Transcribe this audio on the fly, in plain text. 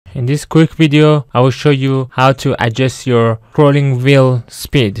In this quick video, I will show you how to adjust your scrolling wheel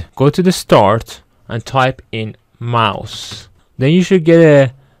speed. Go to the start and type in mouse. Then you should get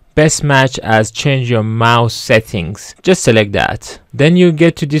a best match as change your mouse settings. Just select that. Then you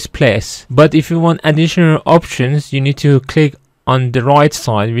get to this place. But if you want additional options, you need to click on the right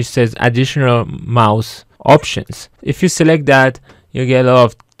side which says additional mouse options. If you select that, you get a lot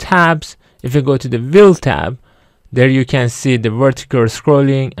of tabs. If you go to the wheel tab, there you can see the vertical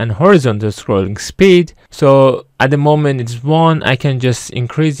scrolling and horizontal scrolling speed. So at the moment it's 1. I can just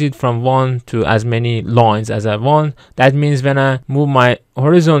increase it from 1 to as many lines as I want. That means when I move my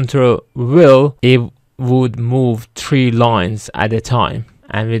horizontal wheel, it would move 3 lines at a time,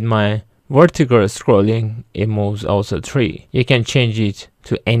 and with my vertical scrolling it moves also 3. You can change it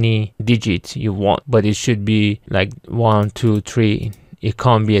to any digit you want, but it should be like 1, 2, 3. It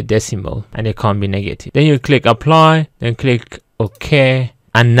can't be a decimal and it can't be negative. Then you click apply, then click OK,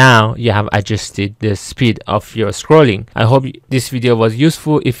 and now you have adjusted the speed of your scrolling. I hope this video was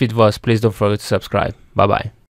useful. If it was, please don't forget to subscribe. Bye bye.